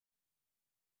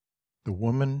The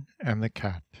Woman and the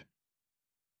Cat.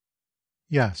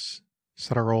 "Yes,"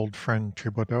 said our old friend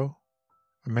Tribodeau,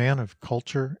 a man of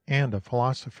culture and a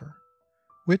philosopher,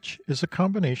 which is a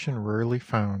combination rarely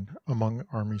found among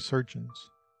army surgeons.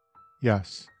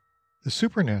 "Yes, the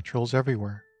supernatural is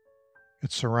everywhere.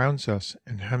 It surrounds us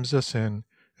and hems us in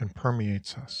and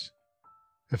permeates us.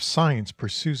 If science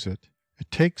pursues it, it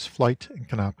takes flight and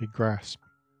cannot be grasped.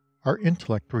 Our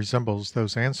intellect resembles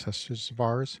those ancestors of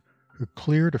ours who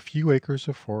cleared a few acres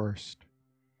of forest.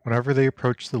 Whenever they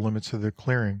approached the limits of their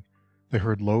clearing, they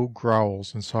heard low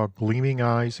growls and saw gleaming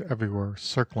eyes everywhere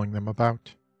circling them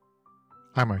about.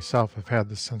 I myself have had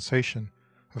the sensation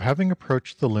of having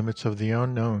approached the limits of the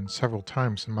unknown several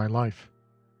times in my life,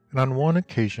 and on one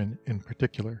occasion in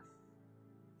particular."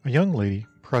 A young lady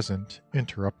present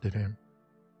interrupted him.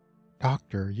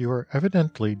 "Doctor, you are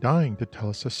evidently dying to tell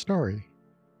us a story.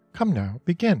 Come now,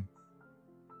 begin."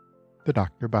 The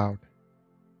doctor bowed.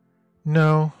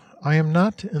 "No, I am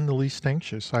not in the least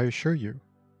anxious, I assure you.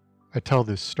 I tell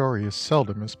this story as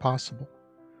seldom as possible,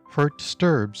 for it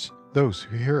disturbs those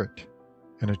who hear it,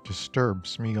 and it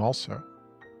disturbs me also.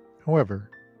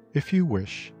 However, if you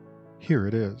wish, here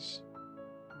it is.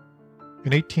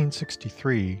 In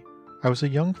 1863, I was a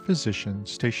young physician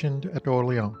stationed at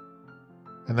Orléans,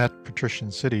 and that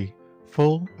patrician city,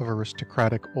 full of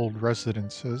aristocratic old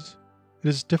residences, it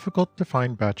is difficult to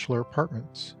find bachelor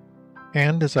apartments,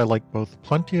 and as I like both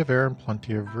plenty of air and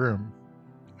plenty of room,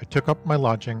 I took up my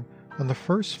lodging on the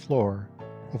first floor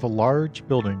of a large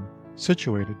building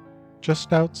situated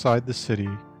just outside the city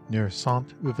near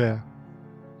Saint-Ouvert.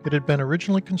 It had been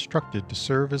originally constructed to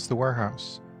serve as the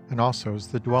warehouse and also as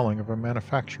the dwelling of a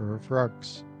manufacturer of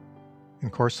rugs. In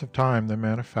course of time the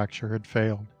manufacture had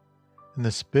failed, and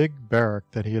this big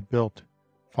barrack that he had built,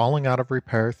 falling out of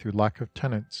repair through lack of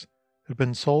tenants, had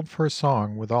been sold for a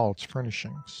song with all its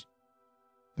furnishings.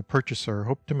 The purchaser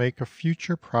hoped to make a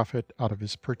future profit out of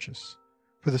his purchase,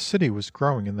 for the city was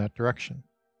growing in that direction,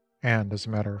 and, as a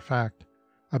matter of fact,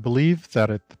 I believe that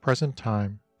at the present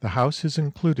time the house is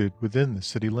included within the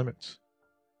city limits.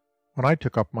 When I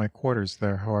took up my quarters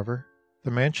there, however,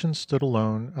 the mansion stood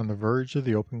alone on the verge of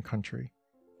the open country,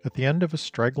 at the end of a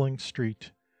straggling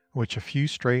street, in which a few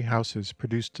stray houses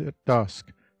produced at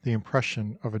dusk the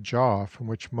impression of a jaw from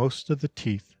which most of the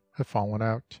teeth have fallen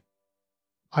out.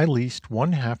 I leased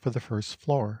one half of the first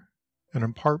floor, an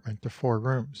apartment of 4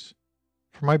 rooms.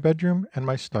 For my bedroom and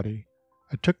my study,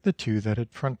 I took the 2 that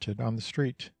had fronted on the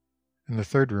street. In the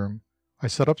 3rd room, I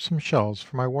set up some shelves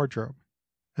for my wardrobe,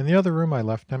 and the other room I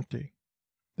left empty.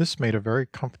 This made a very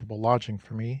comfortable lodging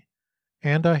for me,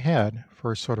 and I had,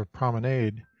 for a sort of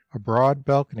promenade, a broad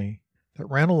balcony that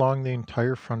ran along the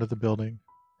entire front of the building,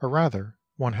 or rather,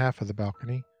 one half of the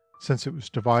balcony, since it was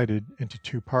divided into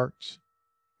 2 parts.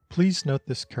 Please note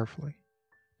this carefully,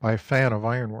 by a fan of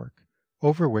ironwork,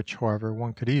 over which, however,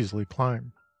 one could easily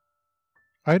climb.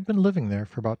 I had been living there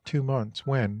for about 2 months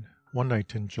when, one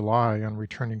night in July, on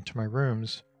returning to my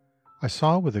rooms, I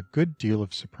saw with a good deal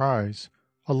of surprise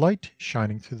a light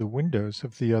shining through the windows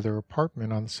of the other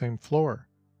apartment on the same floor,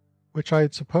 which I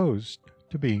had supposed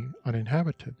to be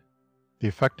uninhabited. The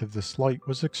effect of this light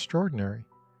was extraordinary.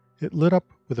 It lit up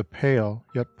with a pale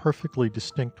yet perfectly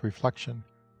distinct reflection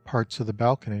parts of the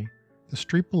balcony, the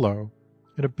street below,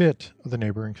 and a bit of the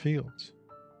neighboring fields.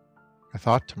 I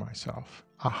thought to myself,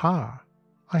 "Aha!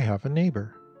 I have a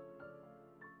neighbor."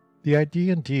 The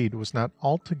idea indeed was not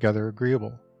altogether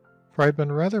agreeable, for I had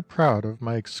been rather proud of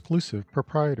my exclusive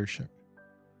proprietorship.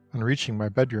 On reaching my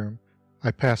bedroom,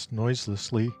 I passed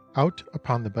noiselessly out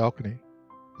upon the balcony,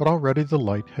 but already the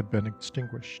light had been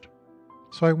extinguished.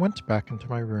 So I went back into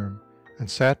my room and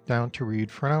sat down to read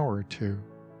for an hour or 2.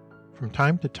 From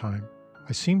time to time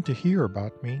I seemed to hear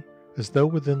about me, as though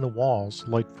within the walls,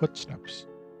 light footsteps,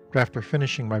 but after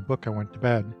finishing my book I went to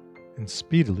bed, and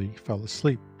speedily fell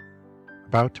asleep.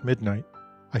 About midnight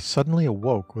I suddenly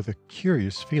awoke with a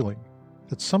curious feeling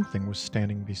that something was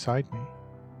standing beside me.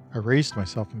 I raised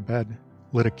myself in bed,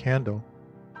 lit a candle,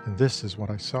 and this is what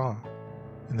I saw.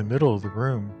 In the middle of the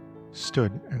room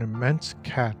stood an immense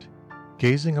cat,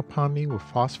 gazing upon me with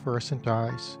phosphorescent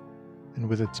eyes, and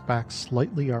with its back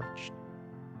slightly arched.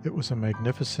 It was a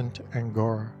magnificent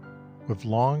Angora, with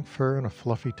long fur and a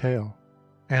fluffy tail,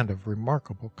 and of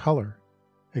remarkable color,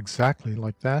 exactly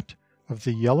like that of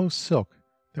the yellow silk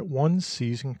that one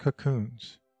sees in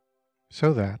cocoons,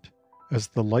 so that, as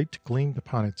the light gleamed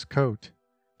upon its coat,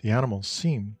 the animal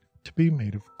seemed to be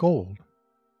made of gold.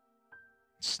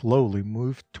 It slowly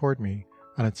moved toward me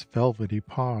on its velvety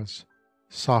paws,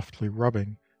 softly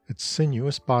rubbing its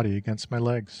sinuous body against my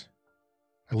legs.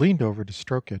 I leaned over to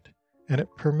stroke it, and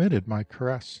it permitted my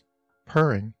caress,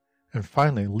 purring and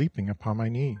finally leaping upon my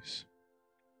knees.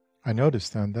 I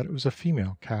noticed then that it was a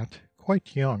female cat,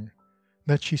 quite young, and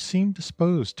that she seemed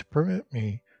disposed to permit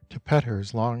me to pet her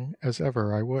as long as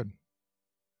ever I would.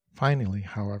 Finally,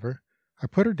 however, I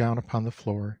put her down upon the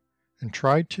floor and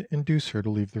tried to induce her to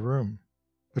leave the room,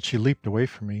 but she leaped away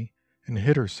from me and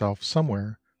hid herself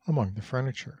somewhere among the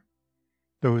furniture,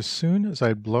 though as soon as I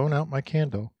had blown out my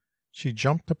candle, she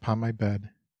jumped upon my bed.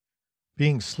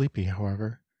 Being sleepy,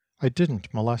 however, I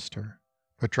didn't molest her,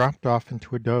 but dropped off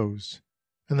into a doze,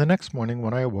 and the next morning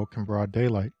when I awoke in broad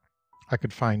daylight, I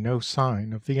could find no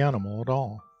sign of the animal at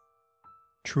all.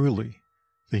 Truly,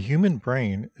 the human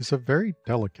brain is a very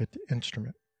delicate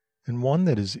instrument, and one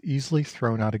that is easily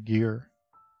thrown out of gear.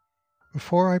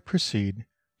 Before I proceed,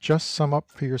 just sum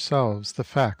up for yourselves the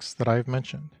facts that I have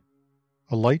mentioned.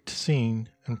 A light seen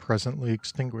and presently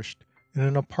extinguished in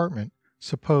an apartment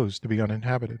supposed to be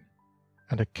uninhabited,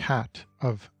 and a cat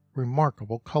of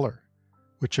remarkable color,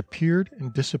 which appeared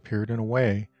and disappeared in a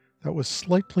way that was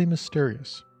slightly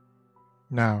mysterious.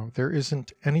 Now, there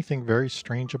isn't anything very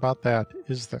strange about that,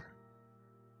 is there?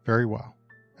 Very well.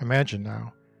 Imagine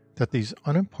now that these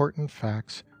unimportant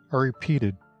facts are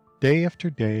repeated day after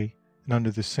day and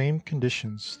under the same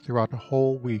conditions throughout a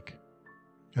whole week,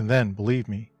 and then, believe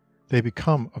me, they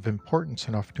become of importance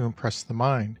enough to impress the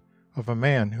mind of a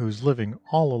man who is living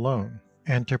all alone,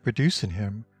 and to produce in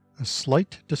him a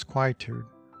slight disquietude,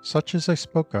 such as I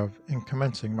spoke of in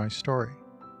commencing my story,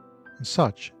 and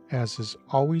such as is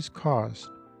always caused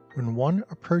when one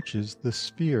approaches the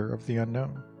sphere of the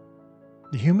unknown.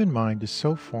 The human mind is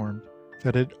so formed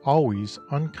that it always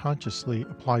unconsciously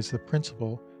applies the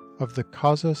principle of the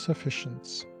causa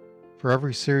sufficiens. For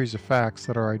every series of facts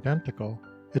that are identical,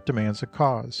 it demands a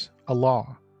cause, a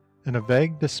law, and a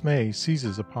vague dismay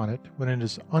seizes upon it when it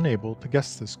is unable to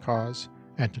guess this cause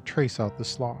and to trace out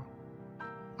this law.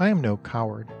 I am no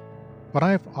coward, but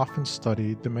I have often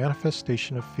studied the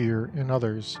manifestation of fear in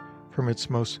others from its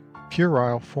most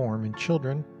puerile form in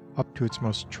children up to its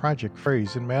most tragic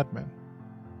phase in madmen.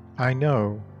 I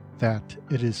know that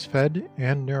it is fed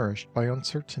and nourished by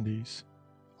uncertainties,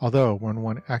 although when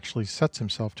one actually sets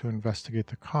himself to investigate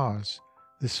the cause,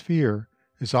 this fear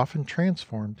is often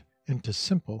transformed into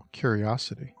simple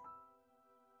curiosity.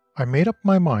 I made up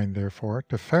my mind, therefore,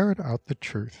 to ferret out the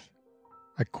truth.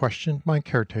 I questioned my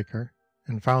caretaker,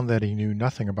 and found that he knew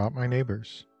nothing about my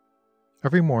neighbors.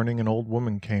 Every morning an old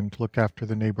woman came to look after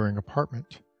the neighboring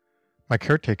apartment. My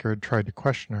caretaker had tried to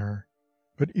question her,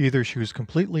 but either she was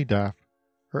completely deaf,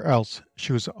 or else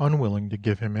she was unwilling to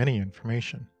give him any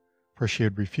information, for she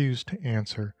had refused to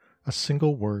answer a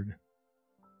single word.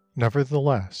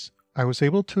 Nevertheless, I was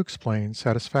able to explain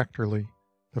satisfactorily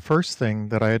the first thing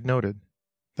that I had noted,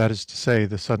 that is to say,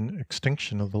 the sudden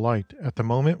extinction of the light at the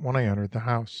moment when I entered the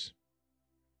house.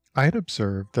 I had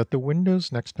observed that the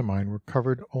windows next to mine were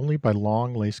covered only by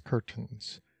long lace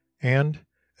curtains, and,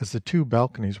 as the two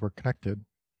balconies were connected,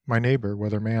 my neighbor,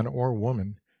 whether man or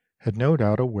woman, had no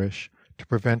doubt a wish to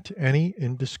prevent any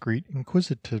indiscreet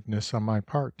inquisitiveness on my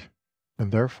part,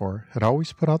 and therefore had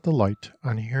always put out the light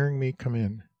on hearing me come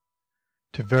in.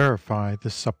 To verify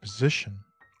this supposition,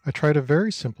 I tried a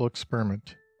very simple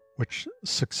experiment, which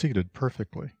succeeded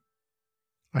perfectly.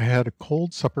 I had a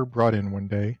cold supper brought in one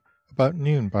day about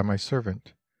noon by my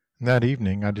servant, and that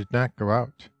evening I did not go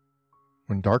out.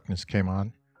 When darkness came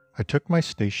on, I took my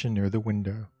station near the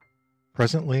window.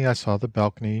 Presently I saw the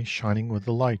balcony shining with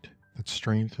the light that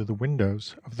streamed through the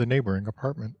windows of the neighboring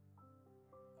apartment.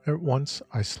 At once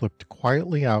I slipped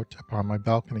quietly out upon my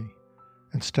balcony,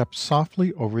 and stepped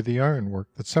softly over the ironwork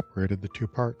that separated the two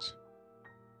parts.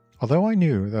 Although I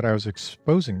knew that I was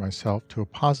exposing myself to a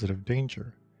positive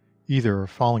danger, either of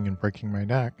falling and breaking my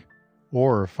neck,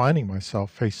 or of finding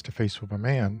myself face to face with a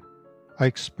man, I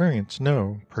experienced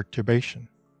no perturbation.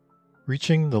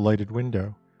 Reaching the lighted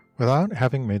window, without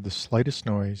having made the slightest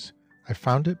noise, I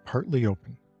found it partly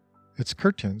open. Its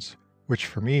curtains, which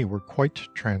for me were quite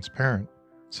transparent,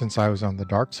 since I was on the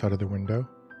dark side of the window,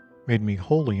 made me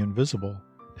wholly invisible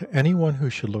to anyone who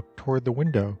should look toward the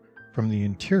window from the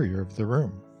interior of the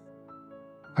room.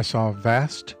 I saw a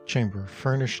vast chamber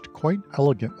furnished quite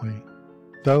elegantly,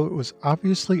 though it was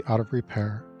obviously out of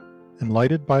repair, and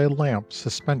lighted by a lamp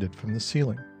suspended from the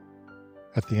ceiling.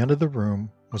 At the end of the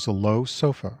room was a low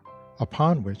sofa,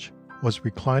 upon which was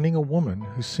reclining a woman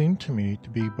who seemed to me to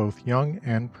be both young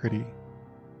and pretty.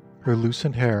 Her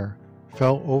loosened hair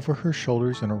fell over her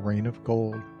shoulders in a rain of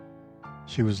gold.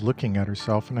 She was looking at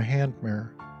herself in a hand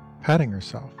mirror, patting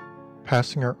herself,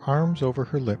 passing her arms over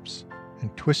her lips,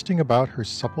 and twisting about her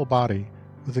supple body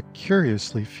with a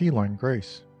curiously feline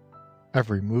grace.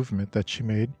 Every movement that she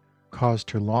made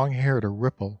caused her long hair to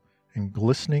ripple and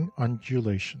glistening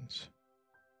undulations.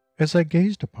 As I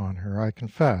gazed upon her, I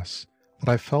confess that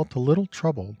I felt a little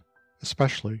troubled,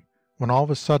 especially when all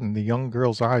of a sudden the young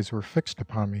girl's eyes were fixed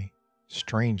upon me,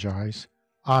 strange eyes,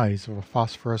 eyes of a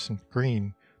phosphorescent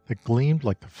green that gleamed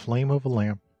like the flame of a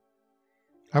lamp.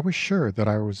 I was sure that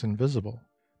I was invisible,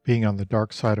 being on the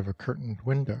dark side of a curtained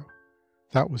window.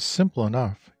 That was simple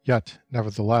enough, yet,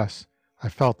 nevertheless, I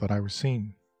felt that I was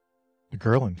seen. The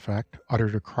girl, in fact,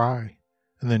 uttered a cry,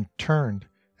 and then turned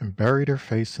and buried her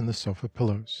face in the sofa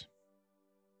pillows.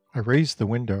 I raised the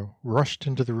window, rushed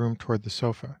into the room toward the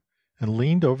sofa, and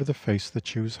leaned over the face that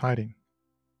she was hiding.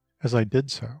 As I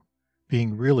did so,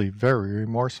 being really very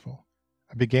remorseful,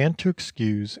 I began to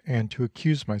excuse and to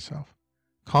accuse myself,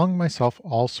 calling myself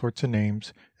all sorts of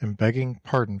names and begging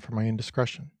pardon for my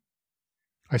indiscretion.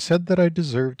 I said that I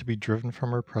deserved to be driven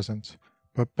from her presence,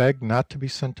 but begged not to be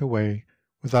sent away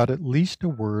without at least a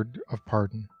word of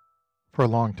pardon. For a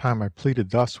long time I pleaded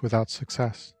thus without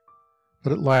success,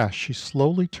 but at last she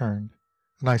slowly turned,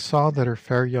 and I saw that her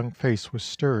fair young face was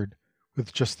stirred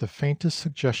with just the faintest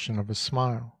suggestion of a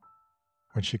smile.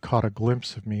 When she caught a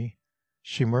glimpse of me,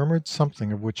 she murmured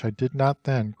something of which I did not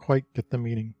then quite get the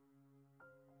meaning.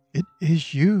 "It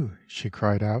is you," she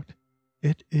cried out.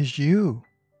 "It is you."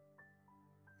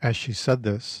 As she said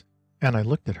this, and I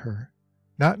looked at her,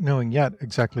 not knowing yet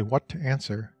exactly what to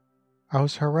answer, I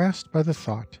was harassed by the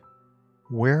thought,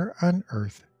 where on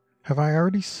earth have I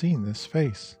already seen this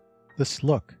face, this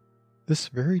look, this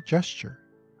very gesture?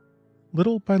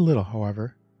 Little by little,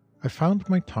 however, I found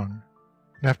my tongue,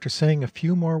 and after saying a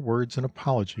few more words in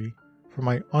apology for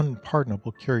my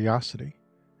unpardonable curiosity,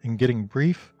 and getting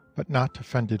brief but not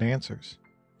offended answers,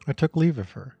 I took leave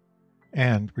of her,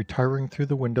 and, retiring through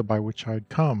the window by which I had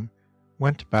come,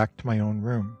 went back to my own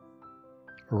room.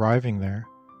 Arriving there,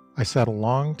 I sat a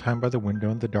long time by the window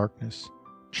in the darkness,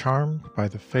 charmed by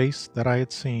the face that I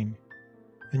had seen,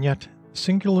 and yet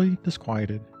singularly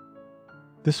disquieted.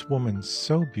 This woman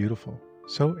so beautiful,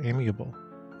 so amiable,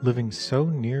 living so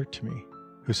near to me,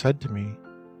 who said to me,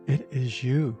 "It is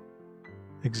you,"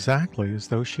 exactly as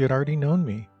though she had already known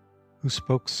me, who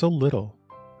spoke so little,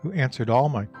 who answered all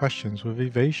my questions with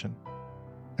evasion,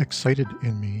 excited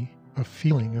in me a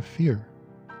feeling of fear.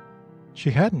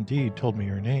 She had indeed told me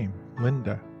her name,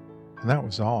 Linda, and that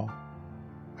was all.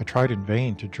 I tried in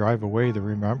vain to drive away the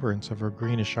remembrance of her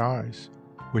greenish eyes,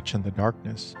 which in the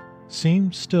darkness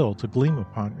seemed still to gleam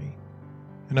upon me,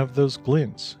 and of those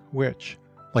glints which,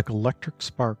 like electric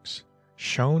sparks,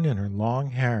 shone in her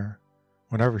long hair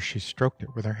whenever she stroked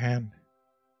it with her hand.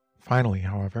 Finally,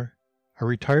 however, I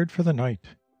retired for the night,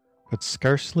 but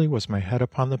scarcely was my head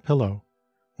upon the pillow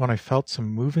when I felt some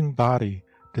moving body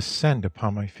descend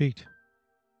upon my feet.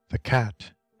 The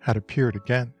cat had appeared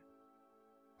again.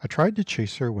 I tried to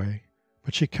chase her away,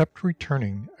 but she kept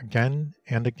returning again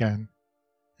and again,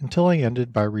 until I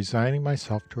ended by resigning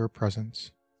myself to her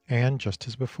presence, and, just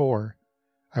as before,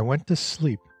 I went to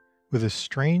sleep with this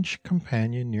strange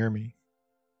companion near me.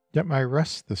 Yet my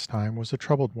rest this time was a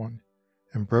troubled one,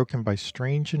 and broken by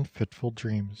strange and fitful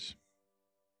dreams.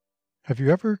 Have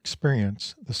you ever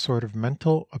experienced the sort of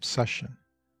mental obsession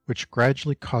which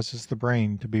gradually causes the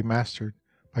brain to be mastered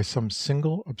by some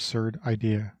single absurd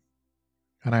idea,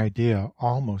 an idea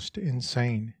almost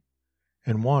insane,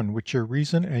 and one which your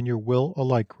reason and your will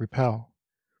alike repel,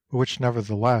 but which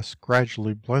nevertheless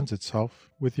gradually blends itself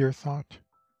with your thought,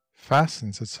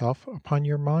 fastens itself upon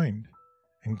your mind,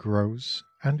 and grows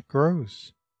and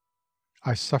grows?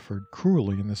 I suffered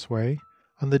cruelly in this way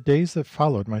on the days that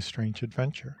followed my strange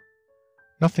adventure.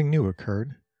 Nothing new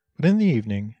occurred, but in the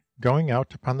evening, going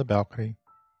out upon the balcony,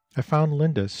 I found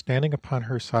Linda standing upon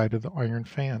her side of the iron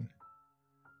fan.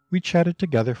 We chatted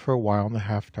together for a while in the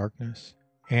half-darkness,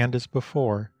 and, as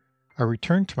before, I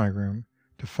returned to my room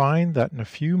to find that in a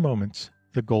few moments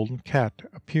the golden cat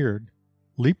appeared,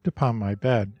 leaped upon my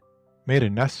bed, made a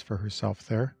nest for herself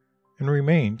there, and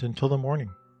remained until the morning.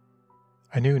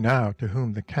 I knew now to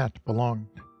whom the cat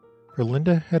belonged, for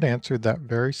Linda had answered that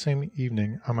very same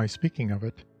evening on my speaking of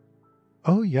it,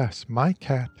 "Oh yes, my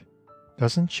cat.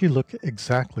 Doesn't she look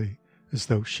exactly as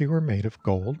though she were made of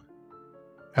gold?"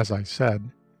 As I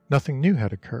said, nothing new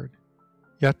had occurred,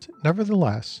 yet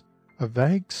nevertheless a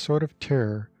vague sort of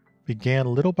terror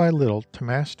began little by little to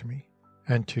master me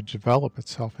and to develop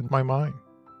itself in my mind,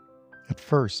 at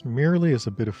first merely as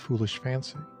a bit of foolish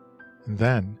fancy, and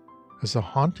then as a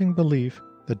haunting belief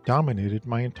that dominated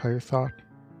my entire thought,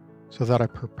 so that I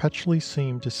perpetually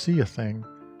seemed to see a thing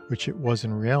which it was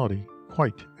in reality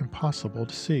quite impossible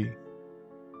to see.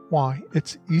 "Why,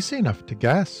 it's easy enough to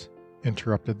guess,"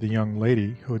 interrupted the young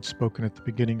lady who had spoken at the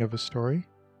beginning of the story.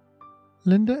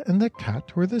 "Linda and the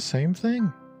cat were the same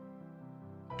thing.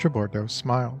 Tribordeaux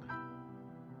smiled.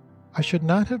 I should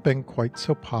not have been quite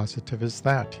so positive as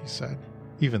that, he said,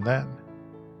 even then,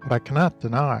 but I cannot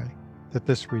deny that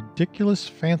this ridiculous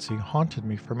fancy haunted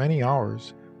me for many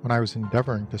hours when I was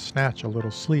endeavoring to snatch a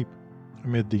little sleep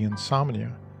amid the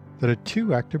insomnia that a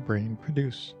too active brain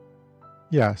produces.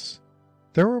 Yes,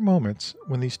 there were moments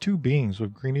when these two beings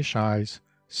with greenish eyes,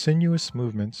 sinuous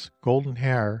movements, golden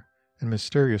hair, and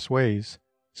mysterious ways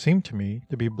seemed to me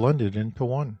to be blended into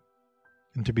one,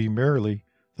 and to be merely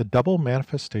the double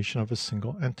manifestation of a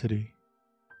single entity.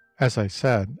 As I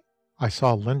said, I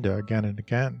saw Linda again and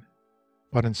again,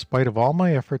 but in spite of all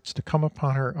my efforts to come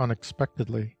upon her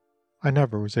unexpectedly, I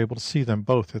never was able to see them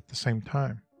both at the same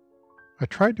time. I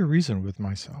tried to reason with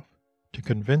myself, to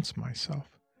convince myself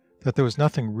that there was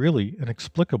nothing really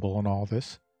inexplicable in all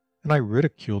this, and I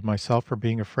ridiculed myself for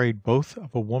being afraid both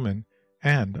of a woman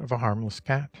and of a harmless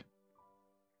cat.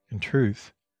 In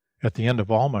truth, at the end of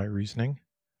all my reasoning,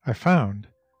 I found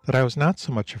that I was not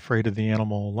so much afraid of the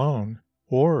animal alone,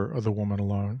 or of the woman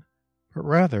alone, but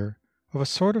rather of a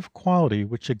sort of quality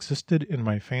which existed in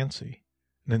my fancy,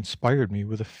 and inspired me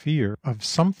with a fear of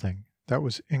something that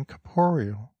was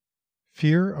incorporeal,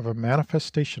 fear of a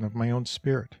manifestation of my own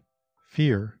spirit,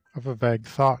 fear of a vague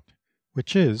thought,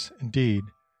 which is, indeed,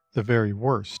 the very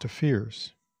worst of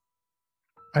fears.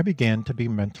 I began to be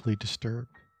mentally disturbed.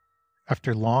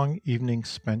 After long evenings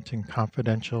spent in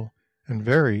confidential and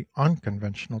very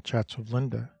unconventional chats with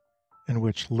Linda, in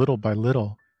which little by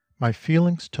little my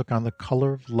feelings took on the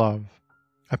color of love,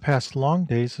 I passed long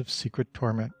days of secret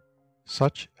torment,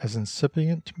 such as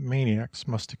incipient maniacs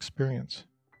must experience.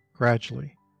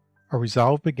 Gradually, a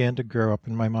resolve began to grow up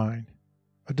in my mind,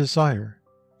 a desire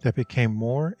that became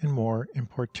more and more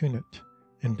importunate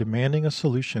in demanding a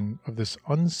solution of this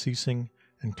unceasing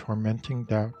and tormenting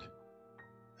doubt.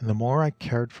 And the more I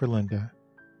cared for Linda,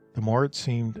 the more it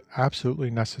seemed absolutely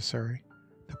necessary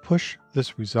to push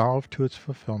this resolve to its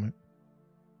fulfillment.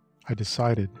 I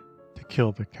decided to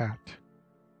kill the cat.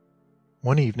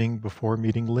 One evening before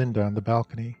meeting Linda on the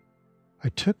balcony, I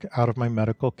took out of my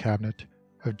medical cabinet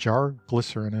a jar of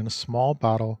glycerin and a small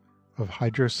bottle of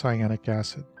hydrocyanic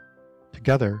acid,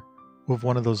 together with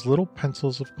one of those little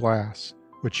pencils of glass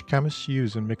which chemists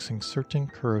use in mixing certain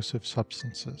corrosive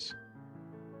substances.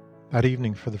 That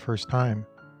evening, for the first time,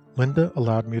 Linda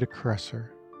allowed me to caress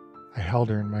her. I held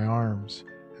her in my arms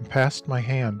and passed my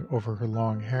hand over her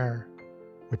long hair,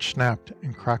 which snapped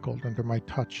and crackled under my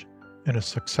touch in a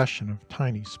succession of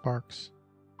tiny sparks.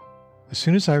 As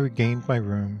soon as I regained my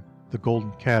room, the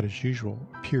golden cat, as usual,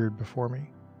 appeared before me.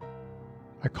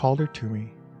 I called her to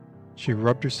me. She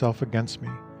rubbed herself against me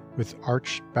with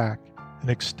arched back and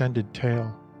extended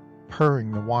tail,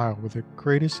 purring the while with the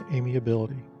greatest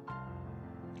amiability.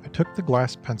 I took the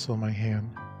glass pencil in my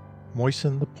hand,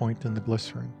 moistened the point in the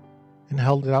glycerin, and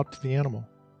held it out to the animal,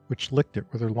 which licked it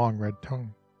with her long red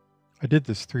tongue. I did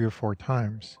this 3 or 4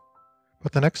 times,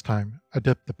 but the next time I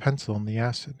dipped the pencil in the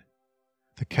acid.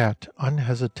 The cat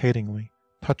unhesitatingly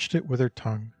touched it with her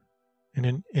tongue. In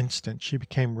an instant she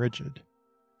became rigid,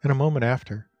 and a moment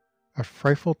after, a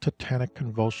frightful tetanic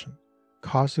convulsion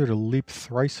caused her to leap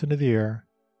thrice into the air,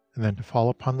 and then to fall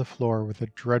upon the floor with a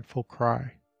dreadful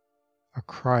cry, a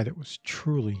cry that was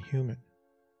truly human.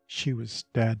 She was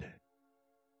dead.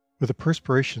 With the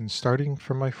perspiration starting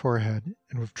from my forehead,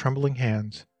 and with trembling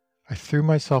hands, I threw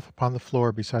myself upon the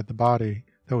floor beside the body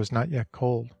that was not yet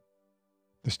cold.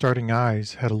 The starting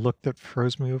eyes had a look that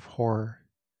froze me with horror.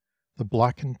 The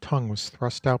blackened tongue was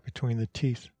thrust out between the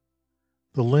teeth.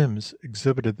 The limbs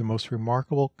exhibited the most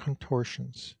remarkable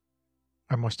contortions.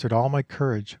 I mustered all my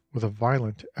courage with a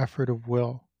violent effort of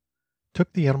will,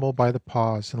 took the animal by the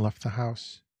paws, and left the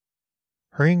house.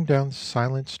 Hurrying down the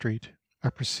silent street, I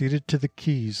proceeded to the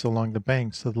quays along the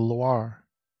banks of the Loire,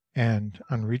 and,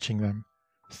 on reaching them,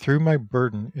 threw my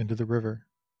burden into the river.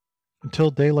 Until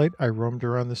daylight I roamed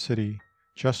around the city,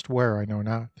 just where I know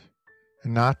not,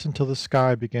 and not until the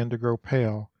sky began to grow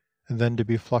pale and then to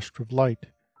be flushed with light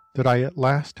did I at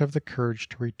last have the courage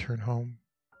to return home.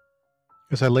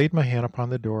 As I laid my hand upon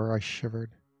the door, I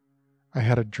shivered. I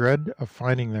had a dread of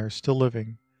finding there, still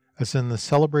living, as in the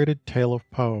celebrated tale of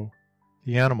Poe,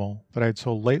 the animal that I had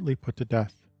so lately put to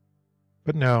death.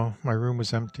 But no, my room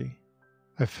was empty.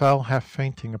 I fell half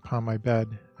fainting upon my bed,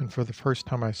 and for the first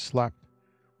time I slept,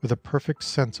 with a perfect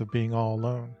sense of being all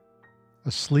alone,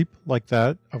 a sleep like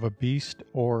that of a beast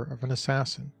or of an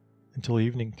assassin, until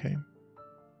evening came.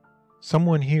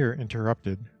 Someone here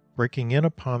interrupted, breaking in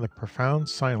upon the profound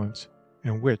silence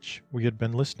in which we had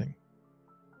been listening.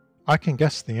 I can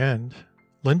guess the end.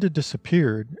 Linda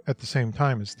disappeared at the same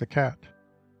time as the cat.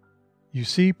 You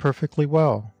see perfectly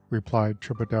well, replied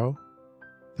Tribordeaux.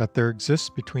 that there exists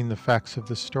between the facts of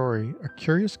this story a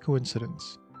curious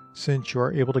coincidence, since you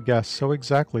are able to guess so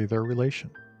exactly their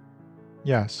relation.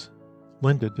 Yes,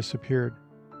 Linda disappeared.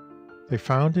 They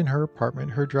found in her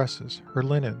apartment her dresses, her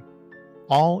linen,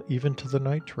 all even to the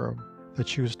nightrobe that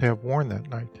she was to have worn that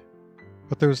night.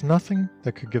 But there was nothing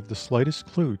that could give the slightest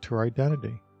clue to her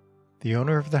identity. The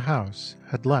owner of the house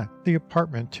had let the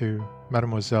apartment to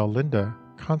Mademoiselle Linda,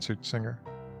 concert singer.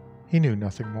 He knew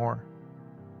nothing more.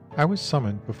 I was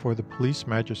summoned before the police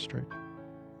magistrate.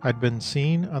 I had been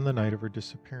seen on the night of her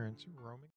disappearance